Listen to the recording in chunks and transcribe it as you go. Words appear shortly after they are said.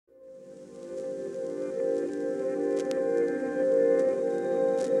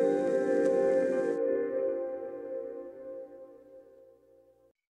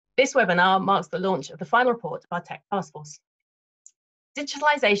This webinar marks the launch of the final report of our Tech Task Force.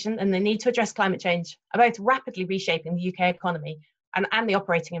 Digitalisation and the need to address climate change are both rapidly reshaping the UK economy and the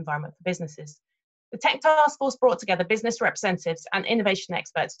operating environment for businesses. The Tech Task Force brought together business representatives and innovation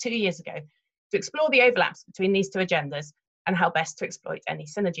experts 2 years ago to explore the overlaps between these two agendas and how best to exploit any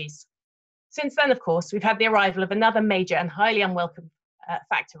synergies. Since then, of course, we've had the arrival of another major and highly unwelcome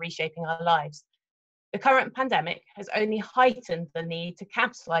factor reshaping our lives. The current pandemic has only heightened the need to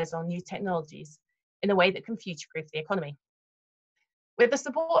capitalise on new technologies in a way that can future-proof the economy. With the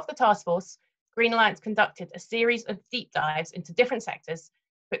support of the task force, Green Alliance conducted a series of deep dives into different sectors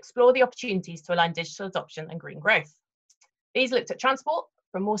to explore the opportunities to align digital adoption and green growth. These looked at transport,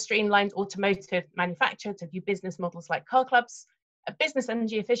 from more streamlined automotive manufacture to new business models like car clubs, at business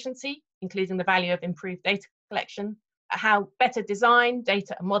energy efficiency, including the value of improved data collection, at how better design,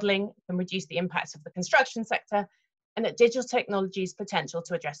 data and modelling can reduce the impacts of the construction sector, and at digital technology's potential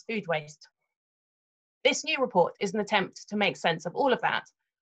to address food waste. This new report is an attempt to make sense of all of that,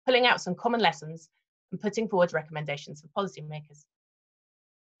 pulling out some common lessons and putting forward recommendations for policymakers.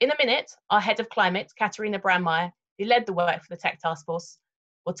 In a minute, our head of climate, Caterina Brandmayr, who led the work for the Tech Task Force,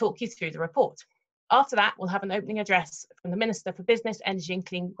 will talk you through the report. After that, we'll have an opening address from the Minister for Business, Energy and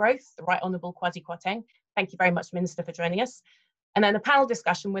Clean Growth, the Right Honourable Kwasi Kwarteng. Thank you very much, Minister, for joining us. And then a panel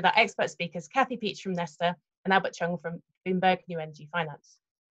discussion with our expert speakers, Kathy Peach from Nesta and Cheung from Bloomberg New Energy Finance.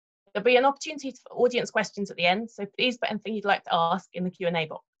 There'll be an opportunity for audience questions at the end, so please put anything you'd like to ask in the Q&A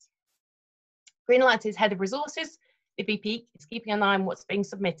box. Green Alliance's Head of Resources, Libby Peake, is keeping an eye on what's being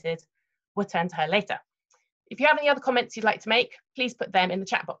submitted. We'll turn to her later. If you have any other comments you'd like to make, please put them in the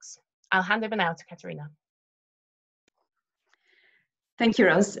chat box. I'll hand over now to Caterina. Thank you,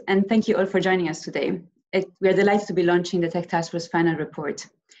 Roz, and thank you all for joining us today. We are delighted to be launching the Tech Task Force final report.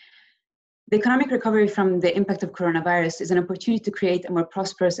 The economic recovery from the impact of coronavirus is an opportunity to create a more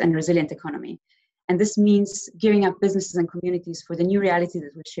prosperous and resilient economy. And this means gearing up businesses and communities for the new reality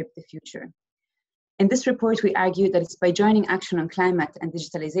that will shape the future. In this report, we argue that it's by joining action on climate and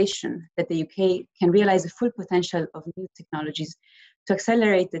digitalization that the UK can realize the full potential of new technologies to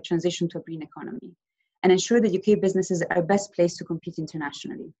accelerate the transition to a green economy and ensure that UK businesses are best placed to compete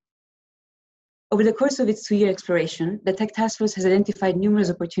internationally. Over the course of its 2-year exploration, the Tech Task Force has identified numerous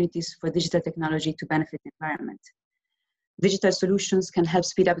opportunities for digital technology to benefit the environment. Digital solutions can help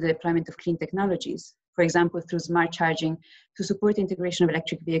speed up the deployment of clean technologies, for example, through smart charging to support the integration of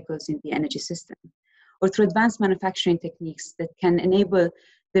electric vehicles in the energy system, or through advanced manufacturing techniques that can enable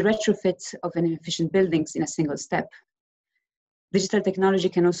the retrofit of inefficient buildings in a single step. Digital technology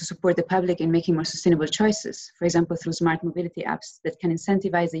can also support the public in making more sustainable choices, for example, through smart mobility apps that can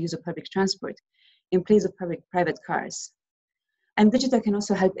incentivize the use of public transport in place of private cars. And digital can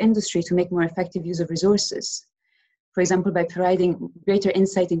also help industry to make more effective use of resources, for example, by providing greater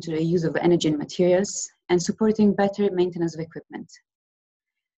insight into the use of energy and materials and supporting better maintenance of equipment.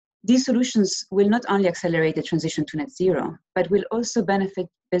 These solutions will not only accelerate the transition to net zero, but will also benefit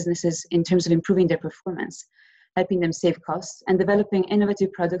businesses in terms of improving their performance, helping them save costs and developing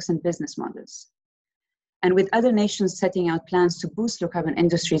innovative products and business models. And with other nations setting out plans to boost low carbon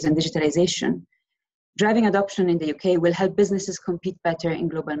industries and digitalization, driving adoption in the UK will help businesses compete better in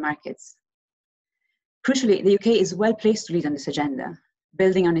global markets. Crucially, the UK is well placed to lead on this agenda,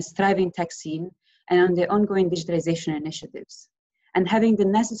 building on its thriving tech scene and on the ongoing digitalization initiatives, and having the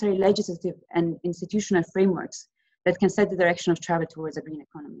necessary legislative and institutional frameworks that can set the direction of travel towards a green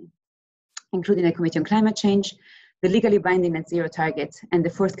economy, including the Committee on Climate Change, the legally binding net zero target, and the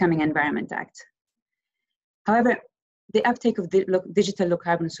forthcoming Environment Act. However, the uptake of the digital low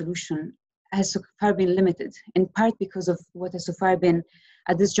carbon solution has so far been limited, in part because of what has so far been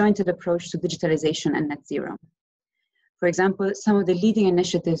a disjointed approach to digitalization and net zero. For example, some of the leading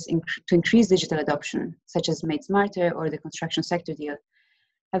initiatives to increase digital adoption, such as Made Smarter or the construction sector deal,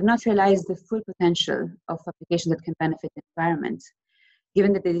 have not realized the full potential of applications that can benefit the environment,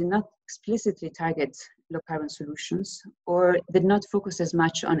 given that they did not explicitly target low carbon solutions or did not focus as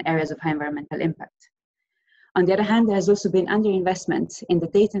much on areas of high environmental impact. On the other hand, there has also been underinvestment in the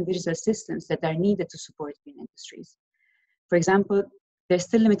data and digital systems that are needed to support green industries. For example, there's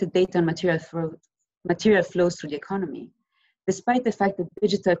still limited data on material flows through the economy, despite the fact that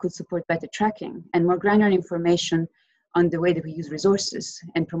digital could support better tracking and more granular information on the way that we use resources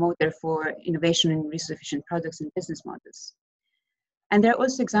and promote, therefore, innovation in resource-efficient products and business models. And there are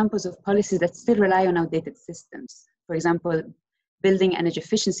also examples of policies that still rely on outdated systems. For example, building energy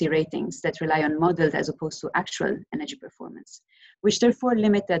efficiency ratings that rely on modeled as opposed to actual energy performance, which therefore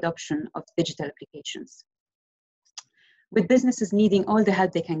limit the adoption of digital applications. With businesses needing all the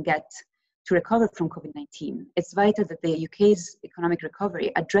help they can get to recover from COVID-19, it's vital that the UK's economic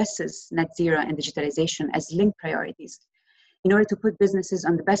recovery addresses net zero and digitalization as linked priorities in order to put businesses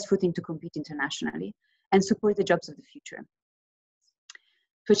on the best footing to compete internationally and support the jobs of the future.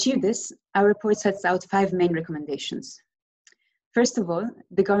 To achieve this, our report sets out 5 main recommendations. First of all,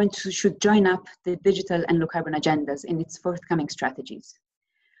 the government should join up the digital and low carbon agendas in its forthcoming strategies.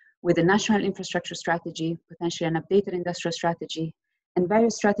 With a national infrastructure strategy, potentially an updated industrial strategy, and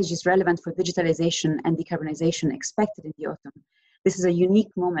various strategies relevant for digitalization and decarbonization expected in the autumn, this is a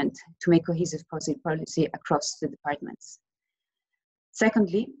unique moment to make cohesive policy across the departments.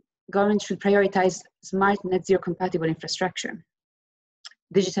 Secondly, government should prioritize smart net zero compatible infrastructure.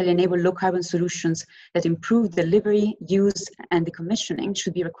 Digitally enabled low carbon solutions that improve delivery, use, and decommissioning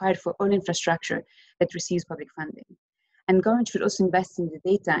should be required for all infrastructure that receives public funding. And government should also invest in the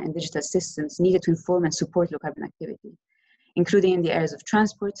data and digital systems needed to inform and support low carbon activity, including in the areas of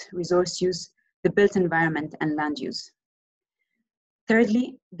transport, resource use, the built environment, and land use.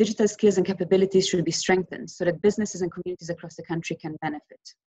 Thirdly, digital skills and capabilities should be strengthened so that businesses and communities across the country can benefit.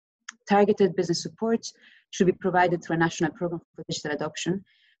 Targeted business support should be provided through a national program for digital adoption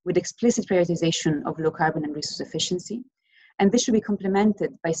with explicit prioritization of low carbon and resource efficiency. And this should be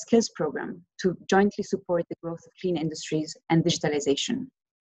complemented by skills program to jointly support the growth of clean industries and digitalization.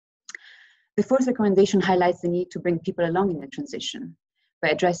 The fourth recommendation highlights the need to bring people along in the transition by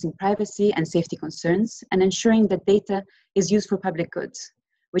addressing privacy and safety concerns and ensuring that data is used for public goods,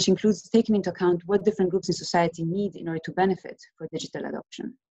 which includes taking into account what different groups in society need in order to benefit from digital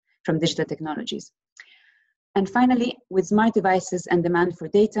adoption, from digital technologies. And finally, with smart devices and demand for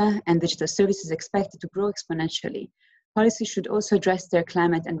data and digital services expected to grow exponentially, policies should also address their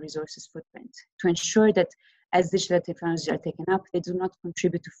climate and resources footprint to ensure that as digital technologies are taken up, they do not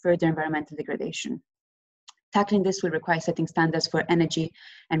contribute to further environmental degradation. Tackling this will require setting standards for energy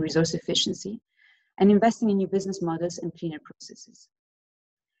and resource efficiency and investing in new business models and cleaner processes.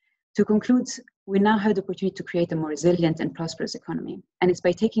 To conclude, we now have the opportunity to create a more resilient and prosperous economy. And it's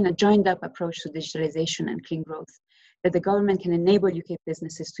by taking a joined-up approach to digitalization and clean growth that the government can enable UK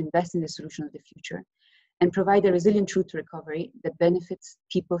businesses to invest in the solution of the future and provide a resilient route to recovery that benefits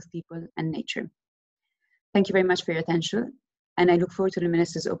people, and nature. Thank you very much for your attention, and I look forward to the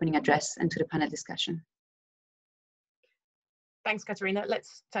Minister's opening address and to the panel discussion. Thanks, Caterina.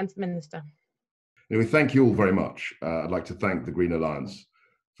 Let's turn to the Minister. Anyway, thank you all very much. I'd like to thank the Green Alliance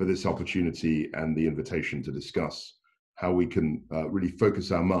for this opportunity and the invitation to discuss how we can really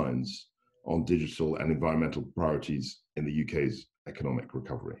focus our minds on digital and environmental priorities in the UK's economic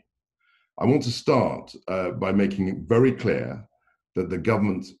recovery. I want to start by making it very clear that the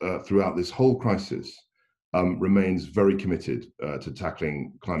government throughout this whole crisis remains very committed to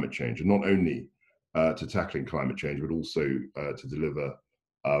tackling climate change, and not only to tackling climate change, but also to deliver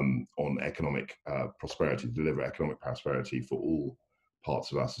on economic prosperity, deliver economic prosperity for all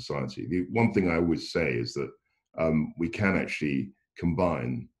parts of our society. The one thing I always say is that we can actually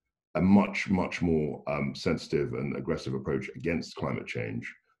combine a much more sensitive and aggressive approach against climate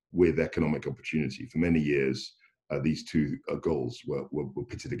change with economic opportunity. For many years, these two goals were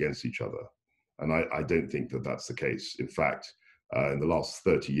pitted against each other. And I don't think that that's the case. In fact, in the last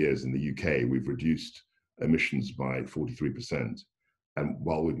 30 years in the UK, we've reduced emissions by 43%. And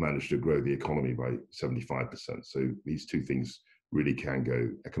while we've managed to grow the economy by 75%. So these two things really can go,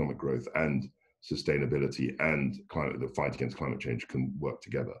 economic growth and sustainability and the fight against climate change can work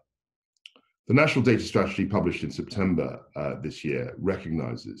together. The National Data Strategy published in September this year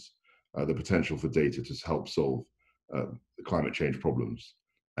recognizes the potential for data to help solve the climate change problems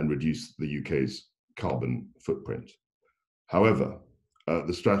and reduce the UK's carbon footprint. However,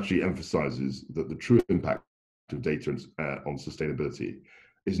 the strategy emphasizes that the true impact of data on sustainability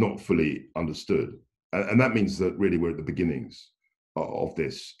is not fully understood. And that means that really we're at the beginnings of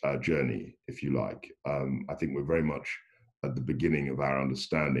this journey, if you like. I think we're very much at the beginning of our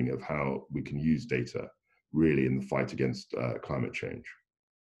understanding of how we can use data really in the fight against climate change.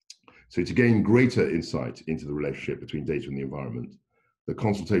 So to gain greater insight into the relationship between data and the environment, the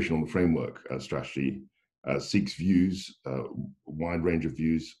consultation on the framework strategy seeks views, a wide range of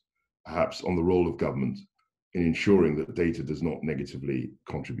views, perhaps on the role of government in ensuring that data does not negatively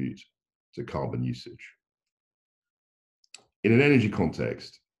contribute to carbon usage. In an energy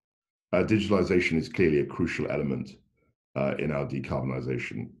context, digitalization is clearly a crucial element in our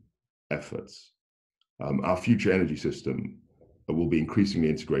decarbonisation efforts. Our future energy system will be increasingly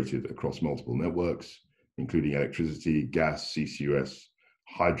integrated across multiple networks, including electricity, gas, CCUS,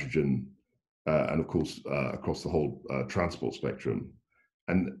 hydrogen, and of course, across the whole transport spectrum.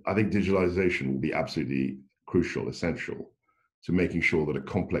 And I think digitalization will be absolutely crucial, essential to making sure that a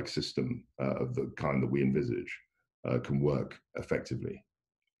complex system of the kind that we envisage can work effectively.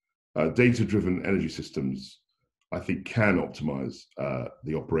 Data-driven energy systems, I think, can optimize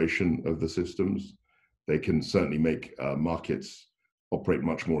the operation of the systems. They can certainly make markets operate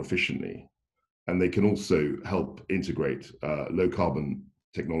much more efficiently. And they can also help integrate low-carbon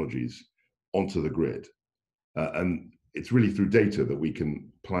technologies onto the grid. And it's really through data that we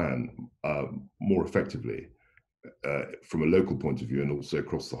can plan more effectively from a local point of view and also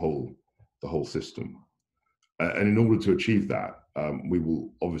across the whole system. And in order to achieve that, we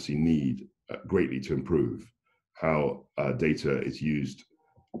will obviously need greatly to improve how data is used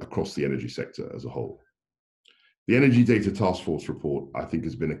across the energy sector as a whole. The Energy Data Task Force report, I think,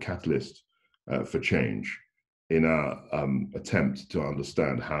 has been a catalyst for change in our attempt to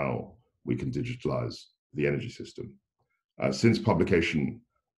understand how we can digitalize the energy system. Since publication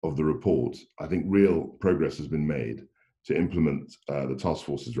of the report, I think real progress has been made to implement the task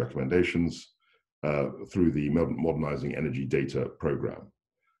force's recommendations through the Modernizing Energy Data program.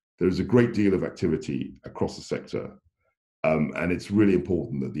 There is a great deal of activity across the sector, and it's really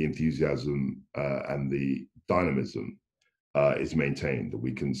important that the enthusiasm and the dynamism is maintained,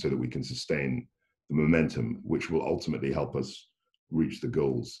 so that we can sustain the momentum, which will ultimately help us reach the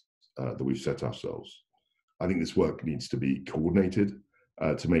goals that we've set ourselves. I think this work needs to be coordinated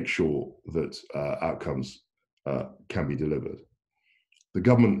to make sure that outcomes can be delivered. The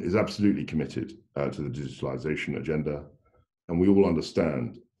government is absolutely committed to the digitalization agenda, and we all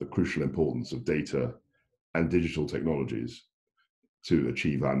understand the crucial importance of data and digital technologies to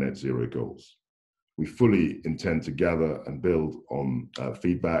achieve our net zero goals. We fully intend to gather and build on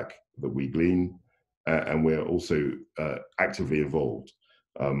feedback that we glean, and we're also actively involved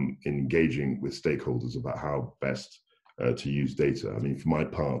in engaging with stakeholders about how best to use data. I mean, for my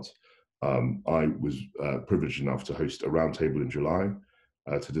part, I was privileged enough to host a roundtable in July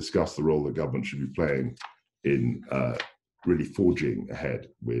to discuss the role that government should be playing in really forging ahead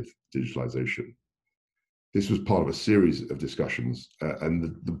with digitalization. This was part of a series of discussions,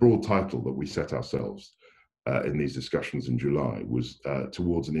 and the broad title that we set ourselves in these discussions in July was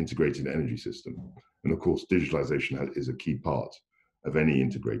towards an integrated energy system. And of course, digitalization is a key part of any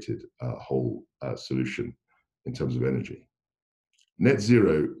integrated whole solution in terms of energy. Net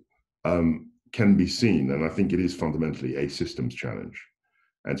zero can be seen, and I think it is fundamentally a systems challenge.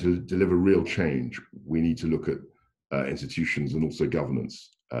 And to deliver real change, we need to look at institutions and also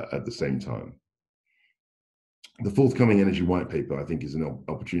governance at the same time. The forthcoming Energy White Paper, I think, is an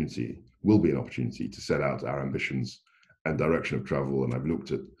opportunity, will be an opportunity to set out our ambitions and direction of travel. And I've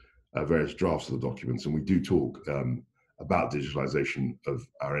looked at various drafts of the documents, and we do talk about digitalization of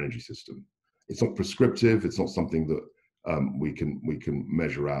our energy system. It's not prescriptive. It's not something that we can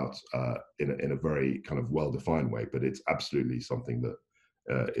measure out in a very kind of well-defined way, but it's absolutely something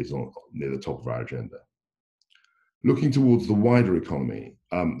that is near the top of our agenda. Looking towards the wider economy,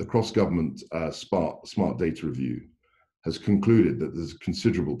 the cross-government Smart Data Review has concluded that there's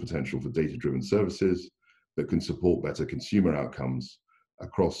considerable potential for data-driven services that can support better consumer outcomes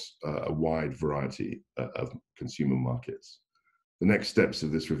across a wide variety of consumer markets. The next steps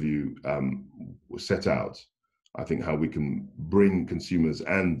of this review were set out, I think, how we can bring consumers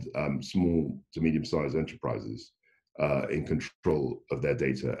and small to medium-sized enterprises in control of their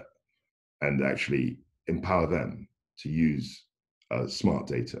data and actually empower them to use smart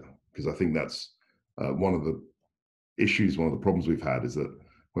data. Because I think that's one of the issues, one of the problems we've had is that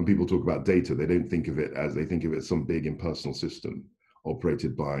when people talk about data, they don't think of it as, they think of it as some big impersonal system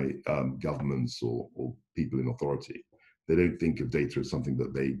operated by governments or people in authority. They don't think of data as something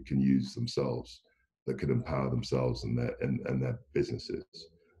that they can use themselves, that can empower themselves and their businesses.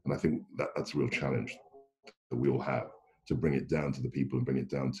 And I think that's a real challenge that we all have, to bring it down to the people and bring it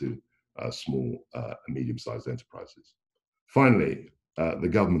down to small and medium-sized enterprises. Finally, the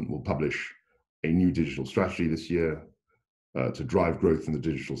government will publish a new digital strategy this year to drive growth in the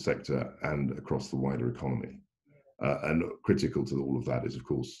digital sector and across the wider economy. And critical to all of that is, of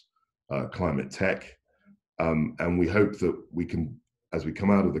course, climate tech. And we hope that we can, as we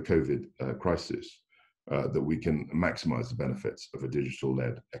come out of the COVID crisis, that we can maximize the benefits of a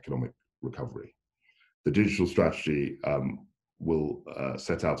digital-led economic recovery. The digital strategy will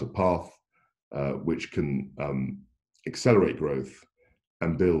set out a path which can accelerate growth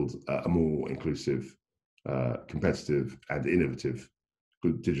and build a more inclusive, competitive and innovative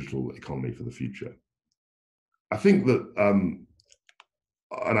digital economy for the future. I think that,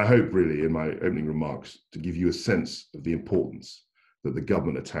 and I hope really in my opening remarks to give you a sense of the importance that the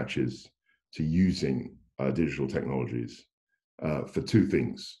government attaches to using digital technologies for two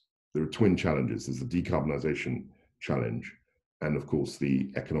things. There are twin challenges. There's the decarbonisation challenge, and of course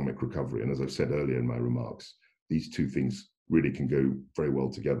the economic recovery. And as I've said earlier in my remarks, these two things really can go very well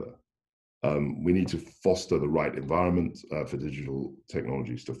together. We need to foster the right environment for digital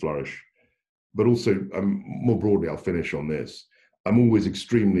technologies to flourish. But also, more broadly, I'll finish on this. I'm always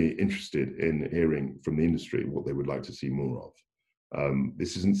extremely interested in hearing from the industry what they would like to see more of.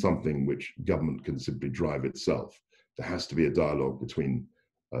 This isn't something which government can simply drive itself. There has to be a dialogue between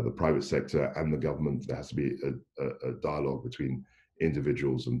the private sector and the government. There has to be a dialogue between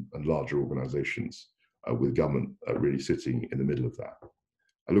individuals and larger organizations, with government really sitting in the middle of that.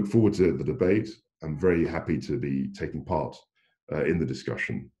 I look forward to the debate. I'm very happy to be taking part in the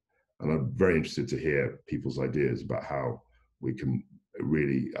discussion. And I'm very interested to hear people's ideas about how we can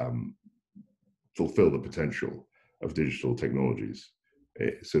really fulfill the potential of digital technologies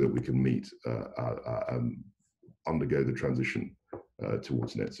so that we can meet, undergo the transition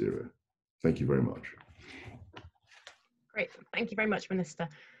towards net zero. Thank you very much. Great, thank you very much, Minister.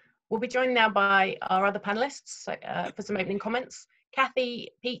 We'll be joined now by our other panelists for some opening comments.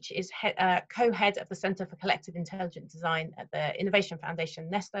 Kathy Peach is co-head of the Centre for Collective Intelligent Design at the Innovation Foundation,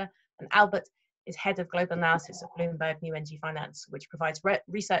 Nesta, and Albert is head of global analysis at Bloomberg New Energy Finance, which provides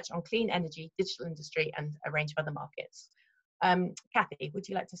research on clean energy, digital industry, and a range of other markets. Kathy, would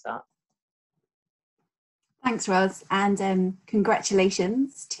you like to start? Thanks, Roz, and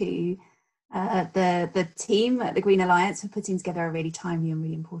congratulations to the team at the Green Alliance for putting together a really timely and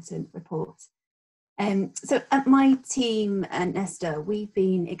really important report. So at my team at Nesta, we've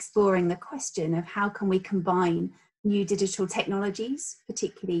been exploring the question of how can we combine new digital technologies,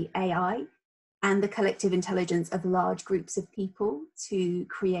 particularly AI, and the collective intelligence of large groups of people to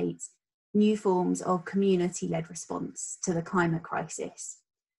create new forms of community-led response to the climate crisis.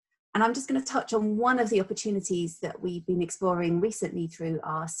 And I'm just going to touch on one of the opportunities that we've been exploring recently through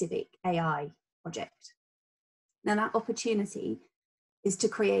our Civic AI project. Now, that opportunity is to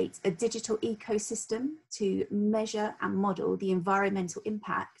create a digital ecosystem to measure and model the environmental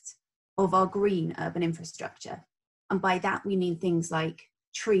impact of our green urban infrastructure. And by that, we mean things like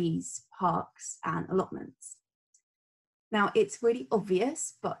trees, parks, and allotments. Now, it's really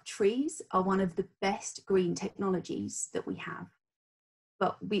obvious, but trees are one of the best green technologies that we have.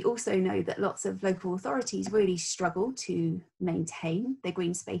 But we also know that lots of local authorities really struggle to maintain their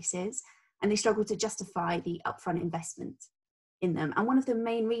green spaces, and they struggle to justify the upfront investment in them. And one of the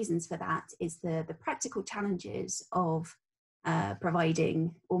main reasons for that is the practical challenges of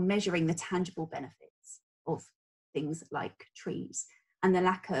providing or measuring the tangible benefits of things like trees, and the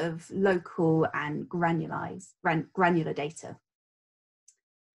lack of local and granular data.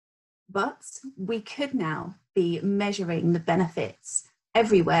 But we could now be measuring the benefits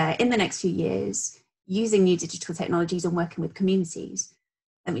everywhere in the next few years using new digital technologies and working with communities.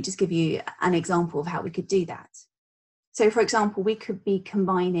 Let me just give you an example of how we could do that. So, for example, we could be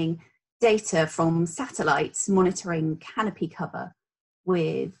combining data from satellites monitoring canopy cover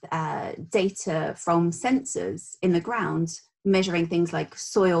with data from sensors in the ground measuring things like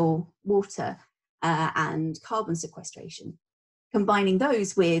soil, water, and carbon sequestration. Combining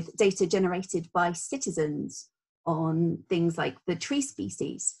those with data generated by citizens on things like the tree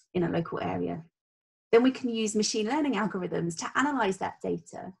species in a local area. Then we can use machine learning algorithms to analyze that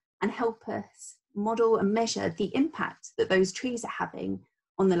data and help us model and measure the impact that those trees are having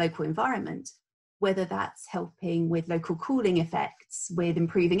on the local environment, whether that's helping with local cooling effects, with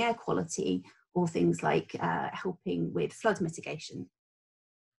improving air quality, or things like helping with flood mitigation.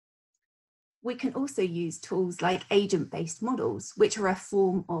 We can also use tools like agent-based models, which are a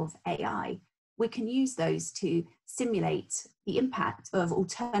form of AI. We can use those to simulate the impact of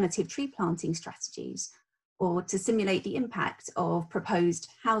alternative tree planting strategies, or to simulate the impact of proposed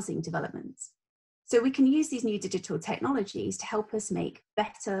housing developments. So we can use these new digital technologies to help us make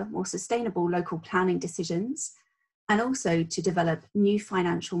better, more sustainable local planning decisions, and also to develop new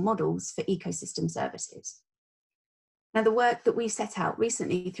financial models for ecosystem services. Now, the work that we set out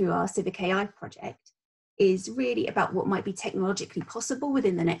recently through our Civic AI project is really about what might be technologically possible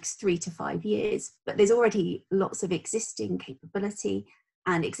within the next 3 to 5 years, but there's already lots of existing capability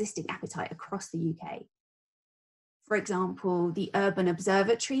and existing appetite across the UK. For example, the Urban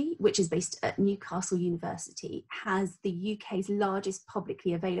Observatory, which is based at Newcastle University, has the UK's largest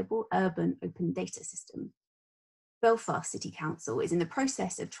publicly available urban open data system. Belfast City Council is in the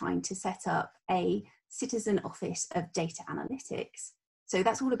process of trying to set up a citizen office of data analytics. So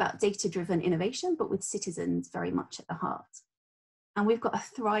that's all about data-driven innovation, but with citizens very much at the heart. And we've got a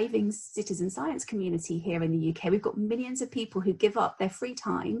thriving citizen science community here in the UK. We've got millions of people who give up their free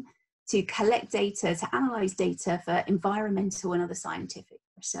time to collect data, to analyze data for environmental and other scientific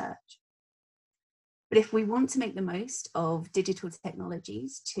research. But if we want to make the most of digital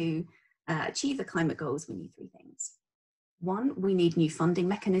technologies to achieve the climate goals, we need three things. One, we need new funding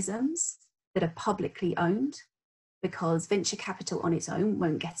mechanisms that are publicly owned, because venture capital on its own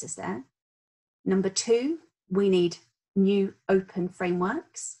won't get us there. Number two, we need new open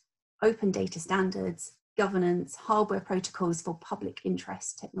frameworks, open data standards, governance, hardware protocols for public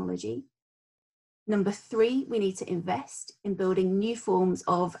interest technology. Number three, we need to invest in building new forms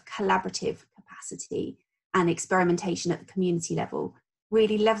of collaborative capacity and experimentation at the community level,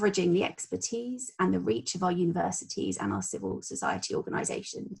 really leveraging the expertise and the reach of our universities and our civil society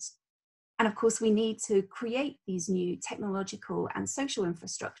organisations. And of course, we need to create these new technological and social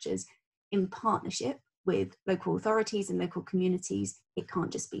infrastructures in partnership with local authorities and local communities. It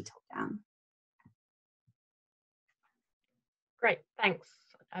can't just be top down. Great, thanks.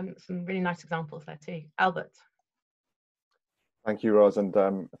 Some really nice examples there too. Albert. Thank you, Roz, and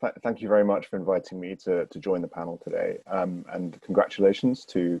thank you very much for inviting me to join the panel today. And congratulations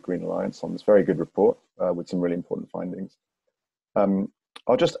to Green Alliance on this very good report with some really important findings.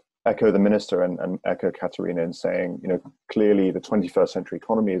 I'll just echo the Minister and echo Caterina in saying, clearly the 21st century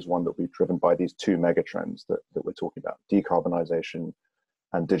economy is one that will be driven by these two mega trends that we're talking about, decarbonisation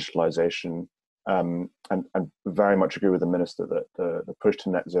and digitalisation. And very much agree with the Minister that the push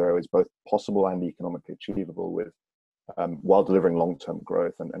to net zero is both possible and economically achievable with while delivering long-term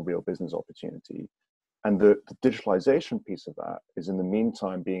growth and real business opportunity. And the digitalization piece of that is, in the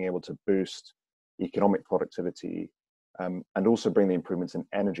meantime, being able to boost economic productivity and also bring the improvements in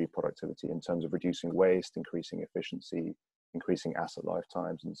energy productivity in terms of reducing waste, increasing efficiency, increasing asset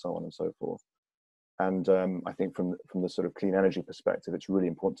lifetimes, and so on and so forth. And I think from the sort of clean energy perspective, it's really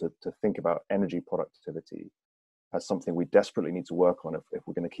important to think about energy productivity as something we desperately need to work on if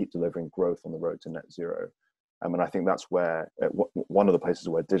we're going to keep delivering growth on the road to net zero. And I think that's where one of the places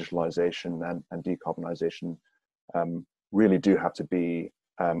where digitalization and decarbonisation really do have to be,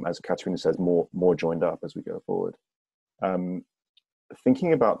 as Caterina says, more joined up as we go forward.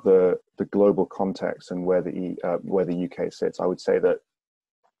 Thinking about the global context and where the UK sits, I would say that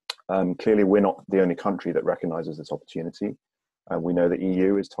clearly we're not the only country that recognises this opportunity. We know the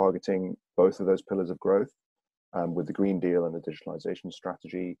EU is targeting both of those pillars of growth with the Green Deal and the digitalisation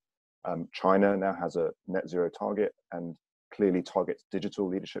strategy. China now has a net zero target and clearly targets digital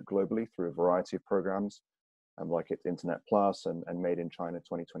leadership globally through a variety of programs, like its Internet Plus and Made in China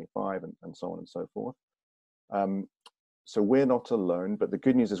 2025 and so on and so forth. So we're not alone, but the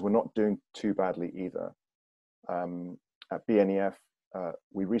good news is we're not doing too badly either. At BNEF,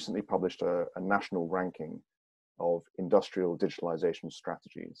 we recently published a national ranking of industrial digitalization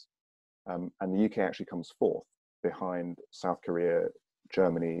strategies. And the UK actually comes fourth behind South Korea,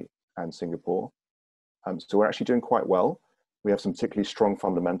 Germany, and Singapore. So we're actually doing quite well. We have some particularly strong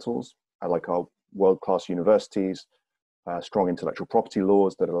fundamentals, like our world-class universities, strong intellectual property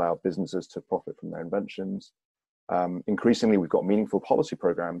laws that allow businesses to profit from their inventions. Increasingly, we've got meaningful policy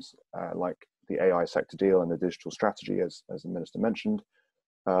programs like the AI sector deal and the digital strategy, as the Minister mentioned,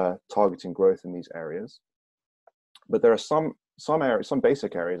 targeting growth in these areas. But there are some areas, some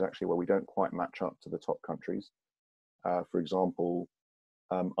basic areas actually, where we don't quite match up to the top countries. For example,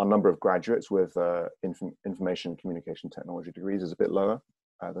 our number of graduates with information and communication technology degrees is a bit lower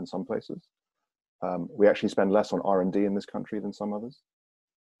than some places. We actually spend less on R&D in this country than some others.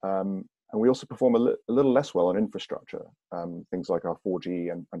 And we also perform a little less well on infrastructure, things like our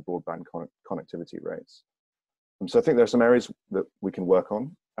 4G and broadband connectivity rates. So I think there are some areas that we can work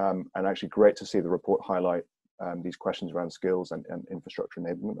on, and actually great to see the report highlight these questions around skills and infrastructure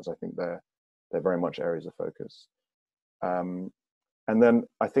enablement, as I think they're very much areas of focus. And then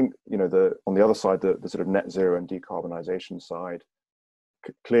I think, on the other side, the sort of net zero and decarbonisation side,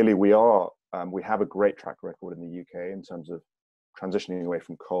 clearly we have a great track record in the UK in terms of transitioning away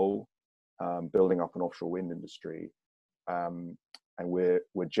from coal, building up an offshore wind industry, and we're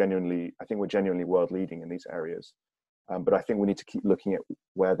genuinely world leading in these areas. But I think we need to keep looking at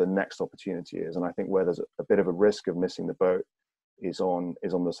where the next opportunity is, and I think where there's a bit of a risk of missing the boat is on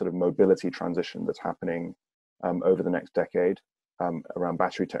the sort of mobility transition that's happening over the next decade around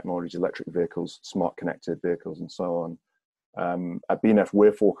battery technologies, electric vehicles, smart connected vehicles, and so on. At BNEF,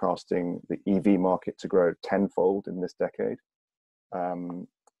 we're forecasting the EV market to grow tenfold in this decade.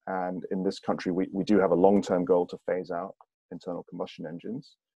 And in this country, we do have a long-term goal to phase out internal combustion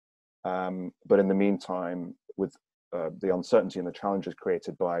engines. But in the meantime, with the uncertainty and the challenges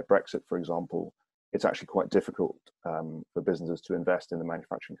created by Brexit, for example, it's actually quite difficult for businesses to invest in the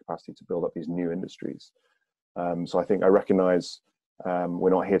manufacturing capacity to build up these new industries. So I think I recognize we're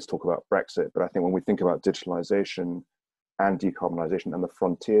not here to talk about Brexit, but I think when we think about digitalization and decarbonisation and the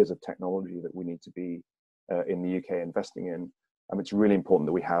frontiers of technology that we need to be in the UK investing in, it's really important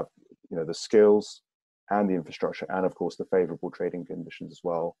that we have, the skills and the infrastructure, and of course the favourable trading conditions as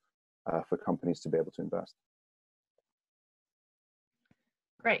well, for companies to be able to invest.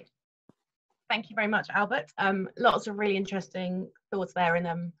 Great. Thank you very much, Albert. Lots of really interesting thoughts there,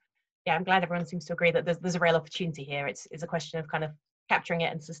 and yeah, I'm glad everyone seems to agree that there's a real opportunity here. It's a question of kind of capturing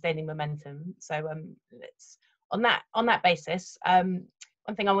it and sustaining momentum. So let's on that basis,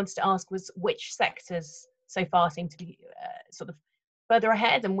 one thing I wanted to ask was which sectors so far seem to be sort of further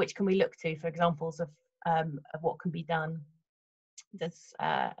ahead, and which can we look to for examples of what can be done?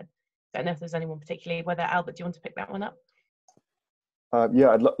 I don't know if there's anyone particularly. Whether Albert, do you want to pick that one up? Yeah,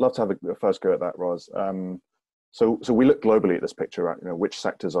 I'd love to have a first go at that, Roz. So we look globally at this picture at which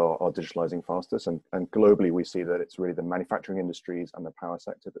sectors are digitalizing fastest, and globally we see that it's really the manufacturing industries and the power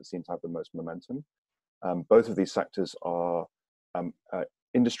sector that seem to have the most momentum. Both of these sectors are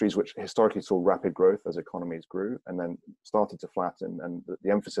industries which historically saw rapid growth as economies grew, and then started to flatten, and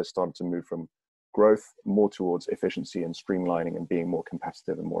the emphasis started to move from growth more towards efficiency and streamlining and being more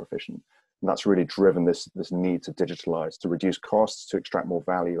competitive and more efficient. And that's really driven this need to digitalize, to reduce costs, to extract more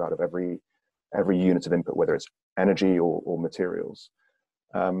value out of every unit of input, whether it's energy or materials.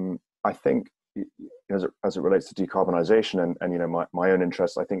 I think as it relates to decarbonisation and my own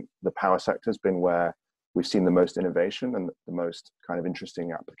interest, I think the power sector has been where we've seen the most innovation and the most kind of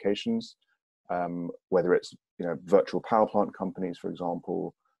interesting applications, whether it's virtual power plant companies, for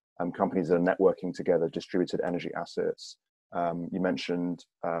example, companies that are networking together distributed energy assets. You mentioned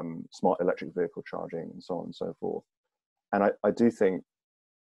smart electric vehicle charging and so on and so forth. And I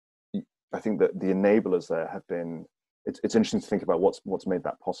think that the enablers there have been, it's interesting to think about what's made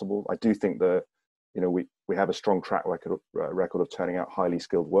that possible. I do think that we have a strong track record of turning out highly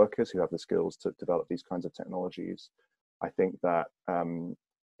skilled workers who have the skills to develop these kinds of technologies. I think that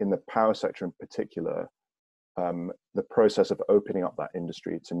in the power sector in particular, the process of opening up that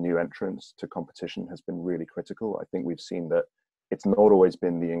industry to new entrants, to competition, has been really critical. I think we've seen that it's not always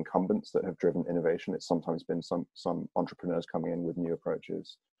been the incumbents that have driven innovation. It's sometimes been some entrepreneurs coming in with new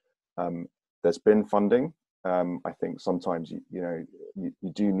approaches. There's been funding. I think sometimes you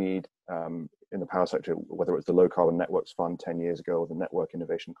do need in the power sector, whether it's the Low Carbon Networks Fund 10 years ago or the Network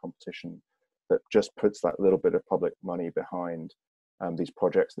Innovation Competition, that just puts that little bit of public money behind these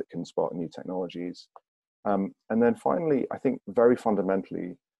projects that can spark new technologies. And then finally, I think very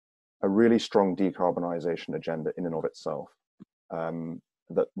fundamentally, a really strong decarbonisation agenda in and of itself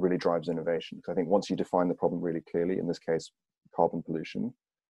that really drives innovation. Because I think once you define the problem really clearly, in this case, carbon pollution,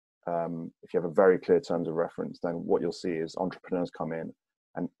 if you have a very clear terms of reference, then what you'll see is entrepreneurs come in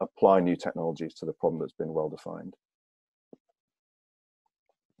and apply new technologies to the problem that's been well defined.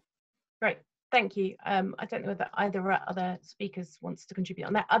 Great, thank you. I don't know whether either other speakers wants to contribute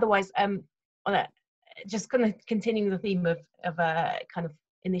on that. Otherwise, on that, just kind of continuing the theme of kind of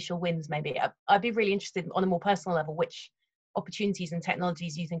initial wins, maybe I'd be really interested on a more personal level, which opportunities and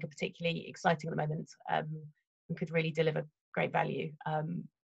technologies you think are particularly exciting at the moment and could really deliver great value.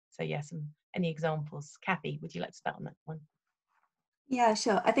 So yes, any examples? Kathy, would you like to start on that one? Yeah,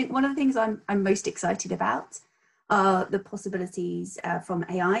 sure. I think one of the things I'm most excited about are the possibilities from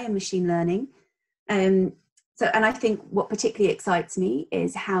AI and machine learning. And I think what particularly excites me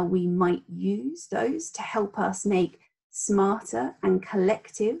is how we might use those to help us make smarter and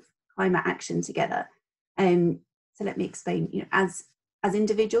collective climate action together. So let me explain. As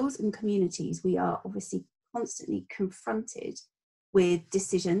individuals and communities, we are obviously constantly confronted with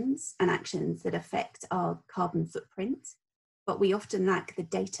decisions and actions that affect our carbon footprint, but we often lack the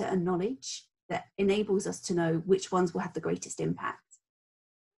data and knowledge that enables us to know which ones will have the greatest impact.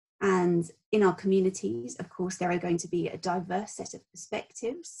 And in our communities, of course, there are going to be a diverse set of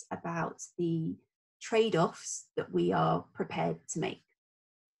perspectives about the trade-offs that we are prepared to make.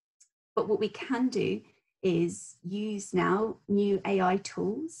 But what we can do is use now new AI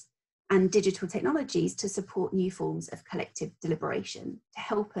tools and digital technologies to support new forms of collective deliberation to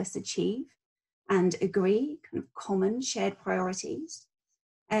help us achieve and agree kind of common shared priorities.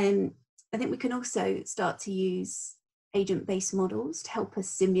 And I think we can also start to use agent-based models to help us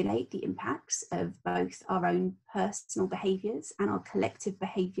simulate the impacts of both our own personal behaviours and our collective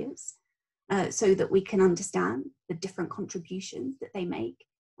behaviours, so that we can understand the different contributions that they make.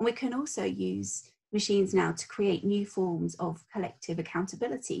 And we can also use machines now to create new forms of collective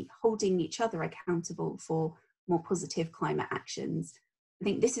accountability, holding each other accountable for more positive climate actions. I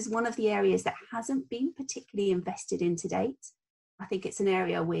think this is one of the areas that hasn't been particularly invested in to date. I think it's an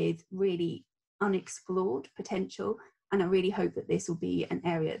area with really unexplored potential, and I really hope that this will be an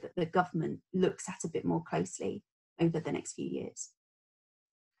area that the government looks at a bit more closely over the next few years.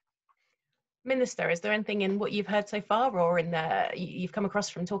 Minister, is there anything in what you've heard so far, or in you've come across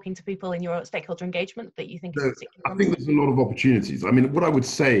from talking to people in your stakeholder engagement, that you think is particularly I think there's a lot of opportunities. I mean, what I would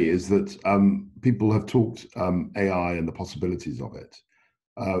say is that people have talked AI and the possibilities of it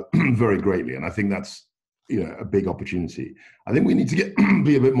very greatly, and I think that's, you know, a big opportunity. I think we need to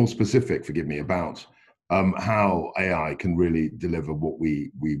be a bit more specific, forgive me, about how AI can really deliver what we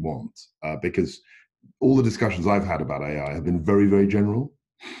want, because all the discussions I've had about AI have been very, very general.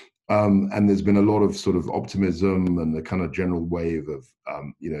 And there's been a lot of sort of optimism and the kind of general wave of,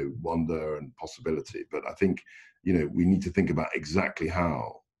 you know, wonder and possibility. But I think, you know, we need to think about exactly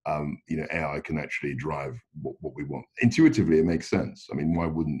how, you know, AI can actually drive what we want. Intuitively, it makes sense. I mean, why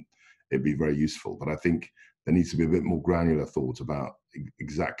wouldn't it be very useful? But I think there needs to be a bit more granular thought about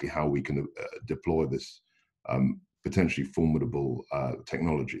exactly how we can deploy this potentially formidable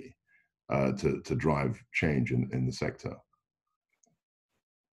technology to drive change in the sector.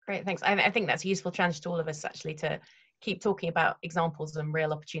 Great, thanks. I think that's a useful challenge to all of us, actually, to keep talking about examples and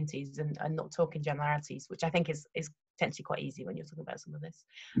real opportunities and not talking generalities, which I think is potentially quite easy when you're talking about some of this.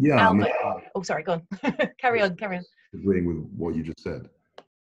 Yeah. Albert, oh, sorry, go on. carry on. Agreeing with what you just said.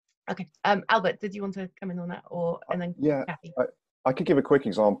 Okay, Albert, did you want to come in on that, or and then yeah, Kathy? I could give a quick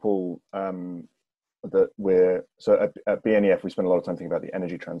example. At BNEF, we spend a lot of time thinking about the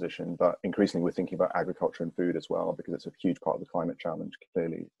energy transition, but increasingly we're thinking about agriculture and food as well, because it's a huge part of the climate challenge,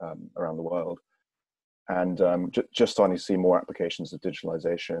 clearly, around the world. And just starting to see more applications of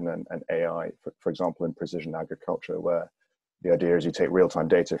digitalization and AI, for example, in precision agriculture, where the idea is you take real-time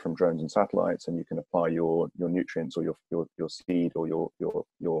data from drones and satellites, and you can apply your nutrients or your seed or your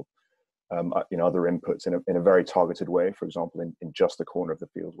you know, other inputs in a very targeted way. For example, in just the corner of the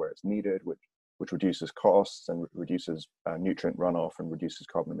field where it's needed, which reduces costs and reduces nutrient runoff and reduces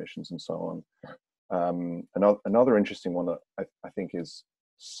carbon emissions and so on. Another interesting one that I think is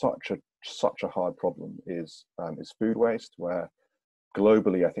such a hard problem is food waste, where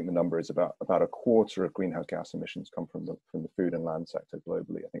globally I think the number is about a quarter of greenhouse gas emissions come from the food and land sector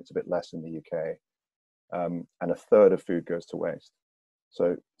globally. I think it's a bit less in the UK, and a third of food goes to waste.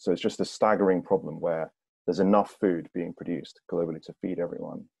 So it's just a staggering problem where there's enough food being produced globally to feed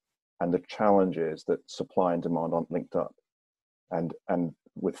everyone. And the challenge is that supply and demand aren't linked up. And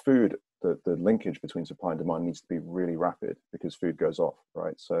with food, the linkage between supply and demand needs to be really rapid, because food goes off,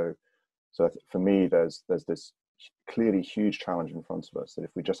 right? So for me, there's this clearly huge challenge in front of us, that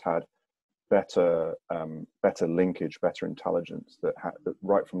if we just had better linkage, better intelligence, that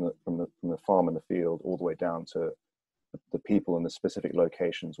right from the farm and the field all the way down to the people in the specific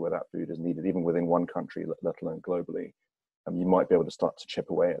locations where that food is needed, even within one country, let alone globally, you might be able to start to chip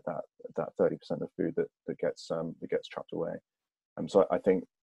away at that 30% of food that gets chucked away. So I think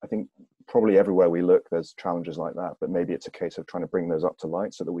probably everywhere we look, there's challenges like that, but maybe it's a case of trying to bring those up to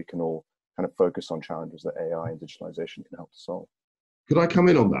light so that we can all kind of focus on challenges that AI and digitalization can help to solve. Could I come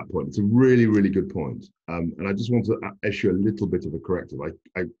in on that point? It's a really, really good point. And I just want to issue a little bit of a corrective.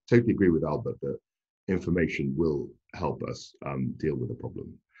 I totally agree with Albert that information will help us deal with the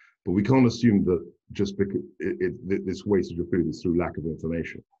problem. But we can't assume that just because this wastage of food is through lack of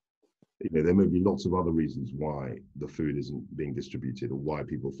information. You know, there may be lots of other reasons why the food isn't being distributed, or why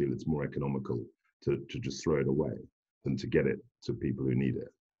people feel it's more economical to just throw it away than to get it to people who need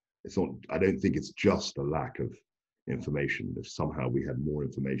it. It's not. I don't think it's just a lack of information. If somehow we had more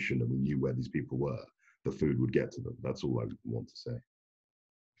information and we knew where these people were, the food would get to them. That's all I want to say.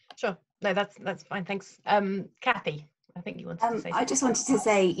 Sure. No, that's fine. Thanks. Kathy, I think you wanted to say something. I just wanted to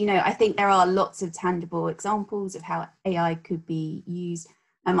say, you know, I think there are lots of tangible examples of how AI could be used.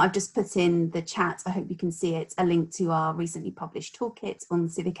 I've just put in the chat, I hope you can see it, a link to our recently published toolkit on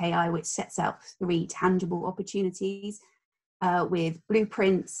civic AI, which sets out 3 tangible opportunities with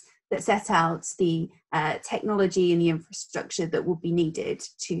blueprints that set out the technology and the infrastructure that will be needed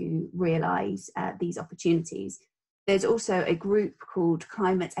to realise these opportunities. There's also a group called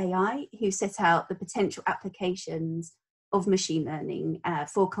Climate AI who set out the potential applications of machine learning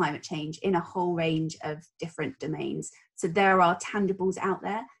for climate change in a whole range of different domains. So there are tangibles out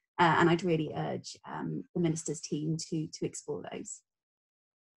there, and I'd really urge the Minister's team to explore those.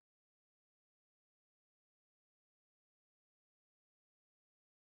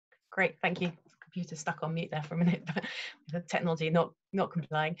 Great, thank you. Computer stuck on mute there for a minute, but the technology not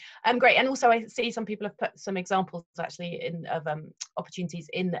complying. Great, and also I see some people have put some examples actually of opportunities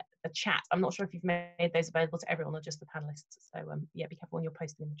in the chat. I'm not sure if you've made those available to everyone or just the panelists. So yeah, be careful when you're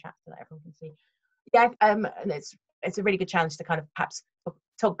posting in the chat so that everyone can see. Yeah, and it's a really good challenge to kind of perhaps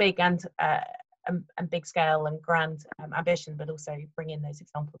talk big and big scale and grand ambition, but also bring in those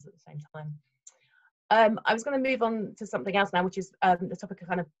examples at the same time. I was going to move on to something else now, which is the topic of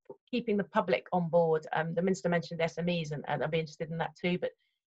kind of keeping the public on board. The Minister mentioned SMEs, and I'd be interested in that too, but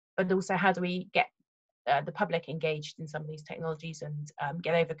also how do we get the public engaged in some of these technologies and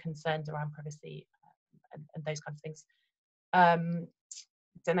get over concerns around privacy and those kinds of things.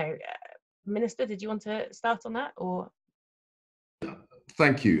 Don't know, Minister, did you want to start on that, or?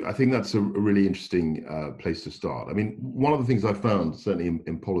 Thank you. I think that's a really interesting place to start. I mean, one of the things I found, certainly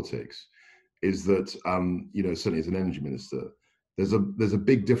in politics, is that, you know, certainly as an energy minister, there's a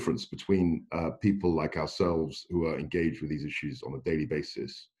big difference between people like ourselves who are engaged with these issues on a daily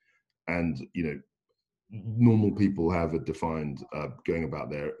basis, and, you know, normal people have a defined going about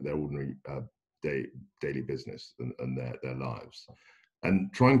their ordinary daily business and their lives,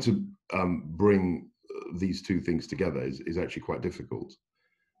 and trying to bring these two things together is actually quite difficult.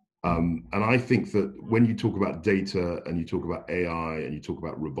 And I think that when you talk about data and you talk about AI and you talk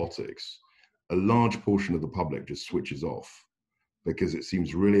about robotics, a large portion of the public just switches off because it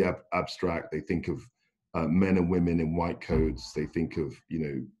seems really abstract. They think of men and women in white coats. They think of, you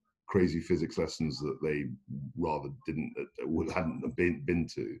know, crazy physics lessons that they rather hadn't been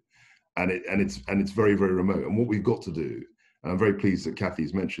to, and it's very, very remote. And what we've got to do, and I'm very pleased that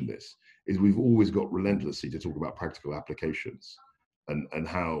Kathy's mentioned this, is we've always got relentlessly to talk about practical applications and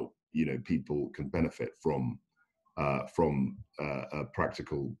how, you know, people can benefit from a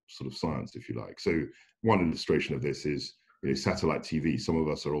practical sort of science, if you like. So one illustration of this is, you know, satellite TV. Some of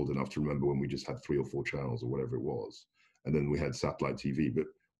us are old enough to remember when we just had 3 or 4 channels or whatever it was, and then we had satellite TV, but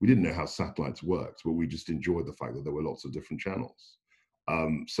we didn't know how satellites worked, but we just enjoyed the fact that there were lots of different channels.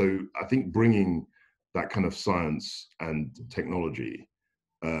 So I think bringing that kind of science and technology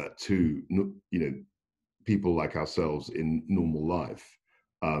to, you know, people like ourselves in normal life,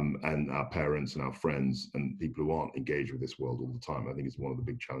 and our parents and our friends and people who aren't engaged with this world all the time, I think is one of the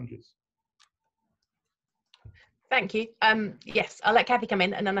big challenges. Thank you. Yes, I'll let Kathy come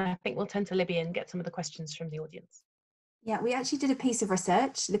in, and then I think we'll turn to Libby and get some of the questions from the audience. Yeah, we actually did a piece of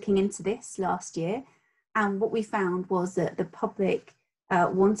research looking into this last year, and what we found was that the public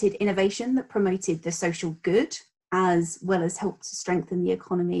wanted innovation that promoted the social good as well as helped to strengthen the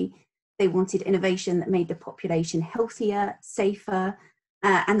economy. They wanted innovation that made the population healthier, safer,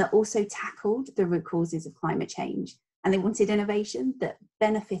 and that also tackled the root causes of climate change. And they wanted innovation that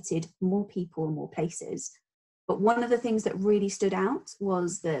benefited more people and more places. But one of the things that really stood out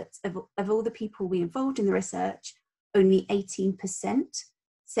was that of all the people we involved in the research, only 18%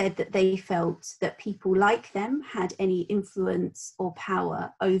 said that they felt that people like them had any influence or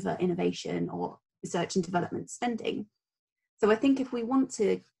power over innovation or research and development spending. So I think if we want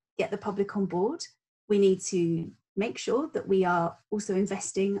to get the public on board, we need to make sure that we are also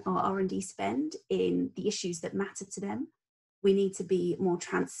investing our R&D spend in the issues that matter to them. We need to be more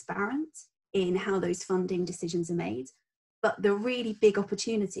transparent in how those funding decisions are made. But the really big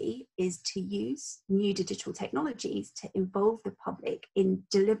opportunity is to use new digital technologies to involve the public in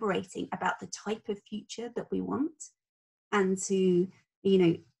deliberating about the type of future that we want, and to, you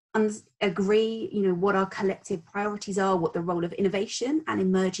know, agree, you know, what our collective priorities are, what the role of innovation and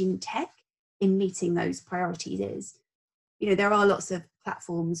emerging tech in meeting those priorities is. You know, there are lots of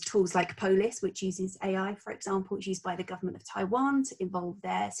platforms, tools like Polis, which uses AI, for example, which is used by the government of Taiwan to involve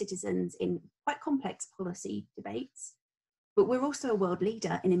their citizens in quite complex policy debates. But we're also a world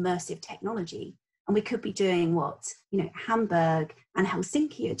leader in immersive technology, and we could be doing what, you know, Hamburg and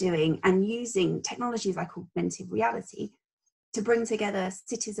Helsinki are doing, and using technologies like augmented reality to bring together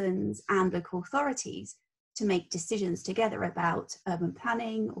citizens and local authorities to make decisions together about urban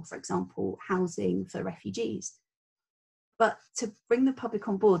planning or, for example, housing for refugees. But to bring the public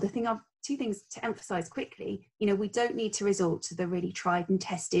on board, two things to emphasize quickly. You know, we don't need to resort to the really tried and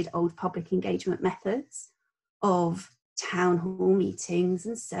tested old public engagement methods of town hall meetings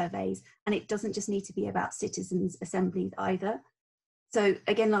and surveys, and it doesn't just need to be about citizens' assemblies either. So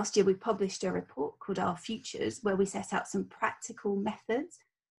again, last year we published a report called Our Futures, where we set out some practical methods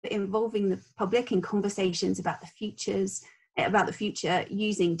for involving the public in conversations about the future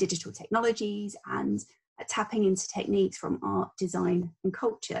using digital technologies and tapping into techniques from art, design and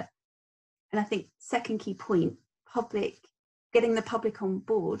culture. And I think second key point, getting the public on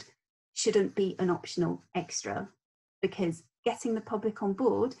board shouldn't be an optional extra, because getting the public on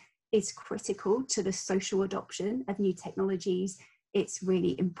board is critical to the social adoption of new technologies. It's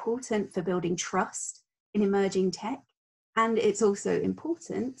really important for building trust in emerging tech. And it's also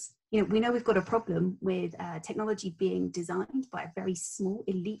important, you know, we know we've got a problem with technology being designed by a very small,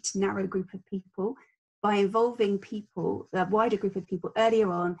 elite, narrow group of people. By involving people, a wider group of people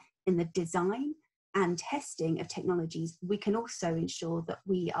earlier on in the design and testing of technologies, we can also ensure that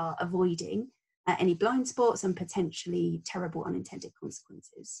we are avoiding any blind spots and potentially terrible unintended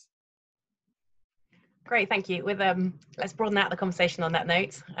consequences. Great, thank you. With let's broaden out the conversation on that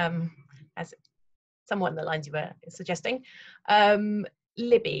note, as somewhat in the lines you were suggesting.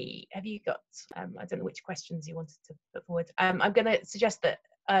 Libby, have you got, I don't know which questions you wanted to put forward. I'm going to suggest that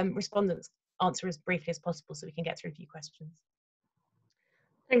respondents answer as briefly as possible so we can get through a few questions.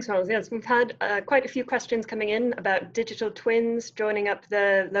 Thanks, Roz. Yes, we've had quite a few questions coming in about digital twins, joining up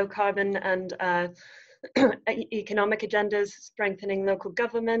the low carbon and economic agendas, strengthening local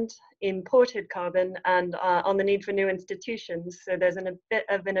government, imported carbon, and on the need for new institutions. So there's a bit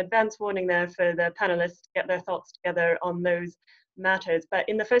of an advance warning there for the panelists to get their thoughts together on those matters. But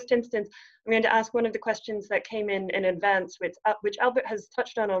in the first instance, I'm going to ask one of the questions that came in advance, which Albert has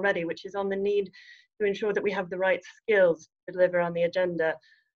touched on already, which is on the need to ensure that we have the right skills to deliver on the agenda.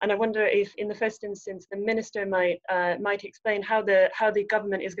 And I wonder if, in the first instance, the minister might explain how the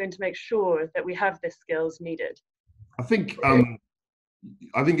government is going to make sure that we have the skills needed. I think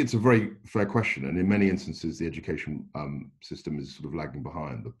it's a very fair question, and in many instances, the education system is sort of lagging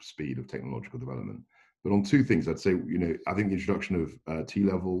behind the speed of technological development. But on two things, I'd say, I think the introduction of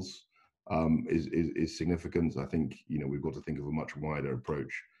T-levels is significant. I think, we've got to think of a much wider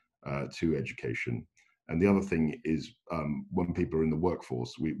approach to education. And the other thing is, when people are in the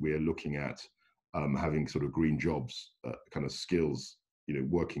workforce, we are looking at having sort of green jobs kind of skills,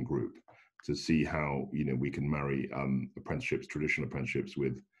 working group to see how, we can marry apprenticeships, traditional apprenticeships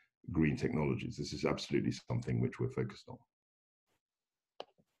with green technologies. This is absolutely something which we're focused on.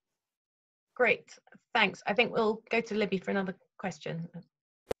 Great, thanks. I think we'll go to Libby for another question.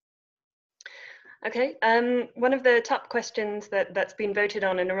 Okay, one of the top questions that's been voted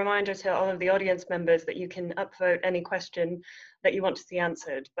on, and a reminder to all of the audience members that you can upvote any question that you want to see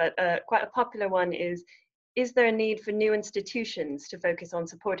answered, but quite a popular one is there a need for new institutions to focus on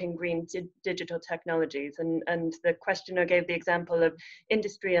supporting green digital technologies? And the questioner gave the example of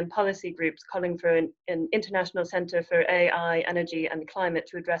industry and policy groups calling for an international centre for AI, energy and climate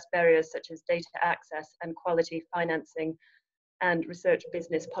to address barriers such as data access and quality financing and research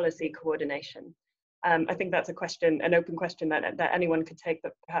business policy coordination. I think that's a question, an open question that anyone could take,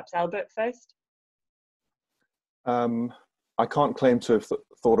 but perhaps Albert first. I can't claim to have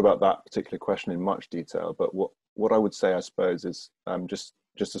thought about that particular question in much detail, but what I would say, I suppose, is just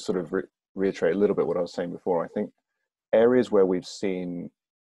to sort of reiterate a little bit what I was saying before. I think areas where we've seen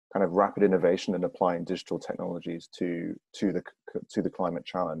kind of rapid innovation and applying digital technologies to the climate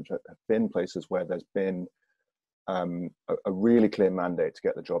challenge have been places where there's been a really clear mandate to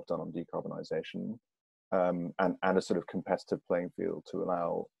get the job done on decarbonisation, and a sort of competitive playing field to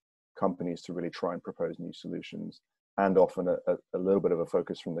allow companies to really try and propose new solutions, and often a little bit of a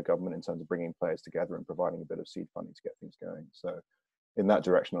focus from the government in terms of bringing players together and providing a bit of seed funding to get things going. So in that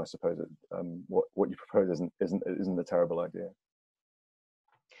direction, I suppose what you propose isn't a terrible idea.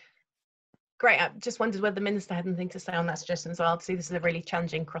 Great. I just wondered whether the minister had anything to say on that suggestion as well. See, this is a really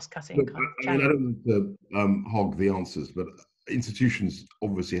challenging cross-cutting kind of challenge. I don't want to hog the answers, but institutions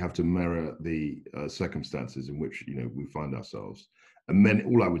obviously have to mirror the circumstances in which we find ourselves. And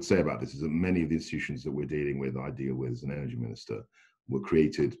all I would say about this is that many of the institutions that we're dealing with, I deal with as an energy minister, were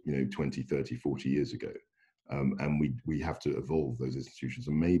created 20, 30, 40 years ago. And we have to evolve those institutions,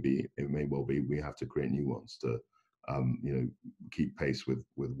 and maybe it may well be we have to create new ones to keep pace with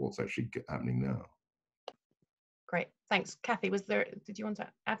what's actually happening now. Great, thanks. Kathy, did you want to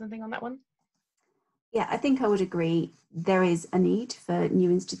add anything on that one? Yeah, I think I would agree. There is a need for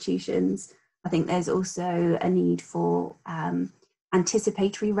new institutions. I think there's also a need for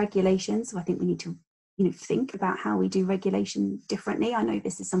anticipatory regulation. So I think we need to think about how we do regulation differently. I know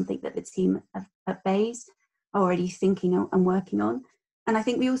this is something that the team at BEIS are already thinking and working on. And I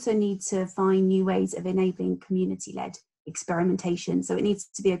think we also need to find new ways of enabling community-led experimentation. So it needs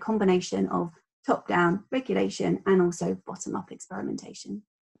to be a combination of top-down regulation and also bottom-up experimentation.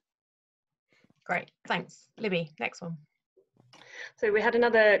 Great, thanks. Libby, next one. So we had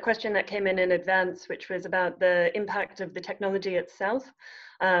another question that came in advance, which was about the impact of the technology itself.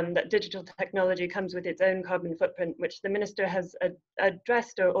 That digital technology comes with its own carbon footprint, which the minister has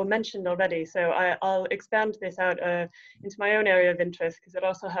addressed or mentioned already. So I'll expand this out into my own area of interest, because it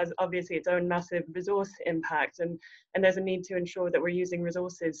also has obviously its own massive resource impact, and there's a need to ensure that we're using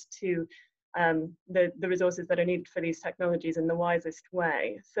resources to the resources that are needed for these technologies in the wisest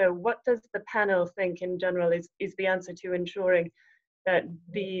way. So what does the panel think in general is the answer to ensuring that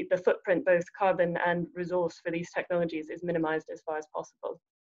the footprint, both carbon and resource, for these technologies is minimized as far as possible?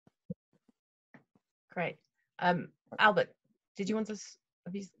 Great. Albert, did you want to?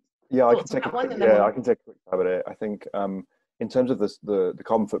 Yeah, I can take a quick stab at it. I think in terms of the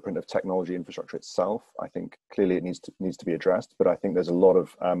carbon footprint of technology infrastructure itself, I think clearly it needs to be addressed. But I think there's a lot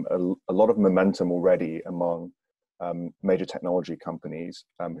of momentum already among major technology companies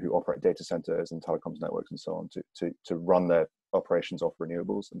who operate data centers and telecoms networks and so on to run their operations off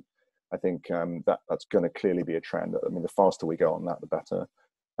renewables. And I think that's going to clearly be a trend. I mean, the faster we go on that, the better.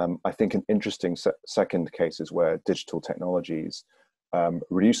 I think an interesting second case is where digital technologies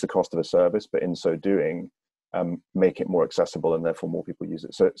reduce the cost of a service, but in so doing, make it more accessible and therefore more people use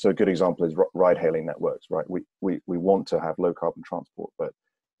it. So a good example is ride-hailing networks, right? We want to have low carbon transport, but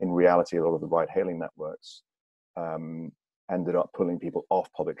in reality, a lot of the ride-hailing networks ended up pulling people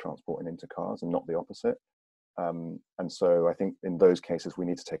off public transport and into cars and not the opposite. And so I think in those cases, we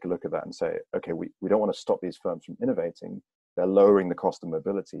need to take a look at that and say, okay, we don't want to stop these firms from innovating. They're lowering the cost of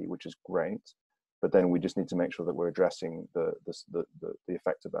mobility, which is great. But then we just need to make sure that we're addressing the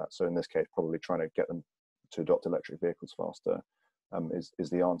effect of that. So in this case, probably trying to get them to adopt electric vehicles faster is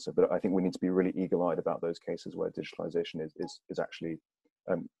the answer. But I think we need to be really eagle-eyed about those cases where digitalization is actually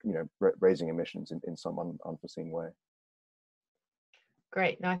raising emissions in some unforeseen way.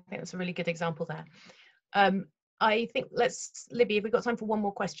 Great. No, I think that's a really good example there. I think Libby, have we got time for one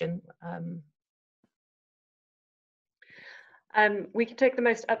more question? We can take the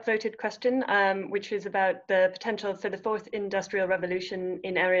most upvoted question, which is about the potential for the fourth industrial revolution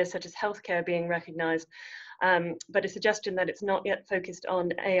in areas such as healthcare being recognised, but a suggestion that it's not yet focused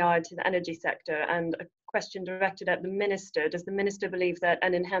on AI to the energy sector, and a question directed at the Minister. Does the Minister believe that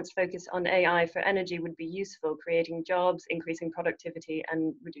an enhanced focus on AI for energy would be useful, creating jobs, increasing productivity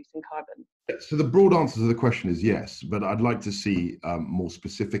and reducing carbon? So the broad answer to the question is yes, but I'd like to see more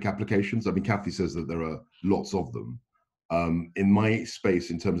specific applications. I mean, Kathy says that there are lots of them. In my space,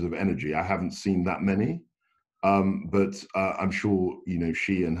 in terms of energy, I haven't seen that many, but I'm sure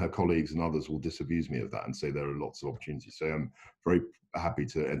she and her colleagues and others will disabuse me of that and say there are lots of opportunities. So I'm very happy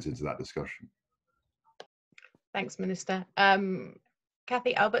to enter into that discussion. Thanks, Minister.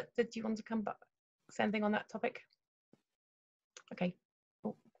 Kathy, Albert, did you want to come back, say anything on that topic? Okay.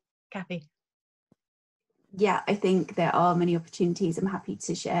 Oh, Kathy. Yeah, I think there are many opportunities. I'm happy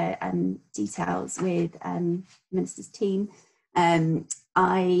to share details with the Minister's team.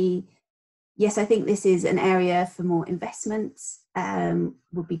 Yes, I think this is an area for more investments.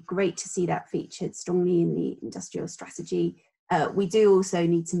 Would be great to see that featured strongly in the industrial strategy. We do also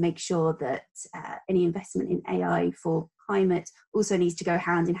need to make sure that any investment in AI for climate also needs to go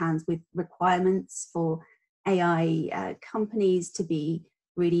hand in hand with requirements for AI companies to be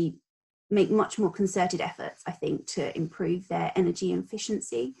really make much more concerted efforts, I think, to improve their energy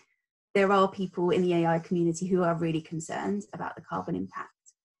efficiency. There are people in the AI community who are really concerned about the carbon impact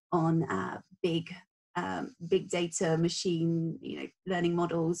on big data machine learning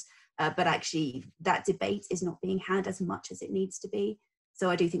models, but actually that debate is not being had as much as it needs to be. So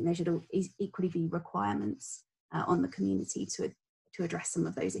I do think there should equally be requirements on the community to address some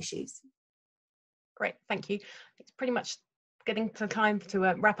of those issues. Great, thank you. It's pretty much getting to time to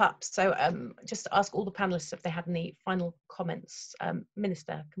wrap up. So just to ask all the panelists if they had any final comments.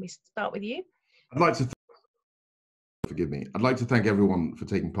 Minister, can we start with you? I'd like to I'd like to thank everyone for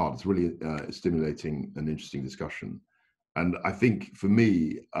taking part. It's really stimulating and interesting discussion. And I think for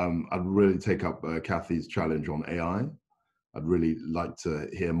me, I'd really take up Kathy's challenge on AI. I'd really like to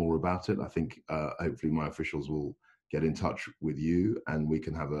hear more about it. I think hopefully my officials will get in touch with you and we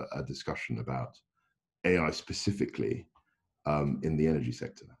can have a discussion about AI specifically in the energy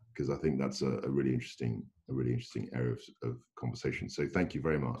sector, because I think that's a really interesting area of conversation. So thank you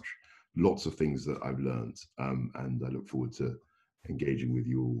very much. Lots of things that I've learned, and I look forward to engaging with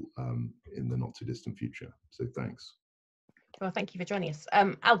you all in the not too distant future. So thanks. Well, thank you for joining us.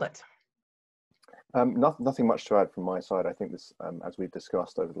 Albert. Nothing much to add from my side. I think this, as we've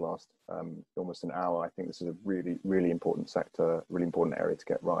discussed over the last almost an hour, I think this is a really, really important sector, really important area to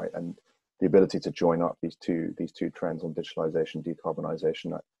get right. And the ability to join up these two trends on digitalization,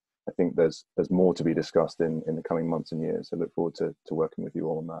 decarbonisation, I think there's more to be discussed in the coming months and years. I look forward to working with you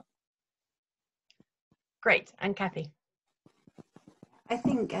all on that. Great, and Kathy. I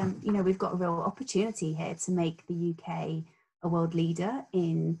think we've got a real opportunity here to make the UK a world leader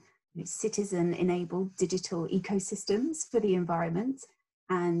in citizen-enabled digital ecosystems for the environment,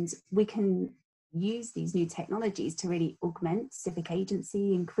 and we can use these new technologies to really augment civic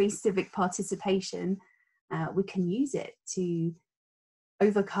agency, increase civic participation. We can use it to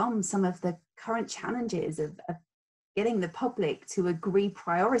overcome some of the current challenges of getting the public to agree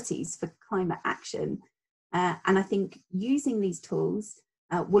priorities for climate action. And I think using these tools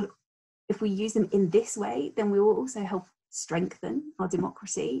will, if we use them in this way, then we will also help strengthen our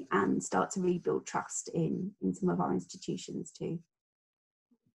democracy and start to rebuild trust in some of our institutions too.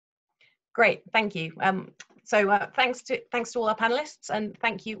 Great, thank you. Thanks to all our panelists, and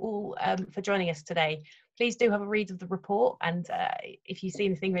thank you all for joining us today. Please do have a read of the report, and if you see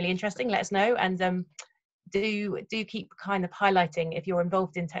anything really interesting, let us know. And do keep kind of highlighting, if you're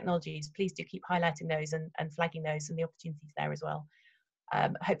involved in technologies, please do keep highlighting those and flagging those and the opportunities there as well.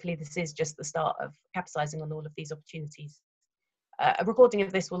 Hopefully this is just the start of capitalising on all of these opportunities. A recording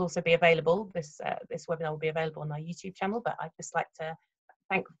of this will also be available. This webinar will be available on our YouTube channel, but I'd just like to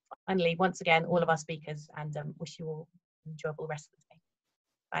thank finally once again all of our speakers, and wish you all an enjoyable rest of the day.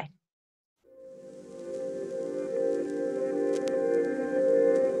 Bye.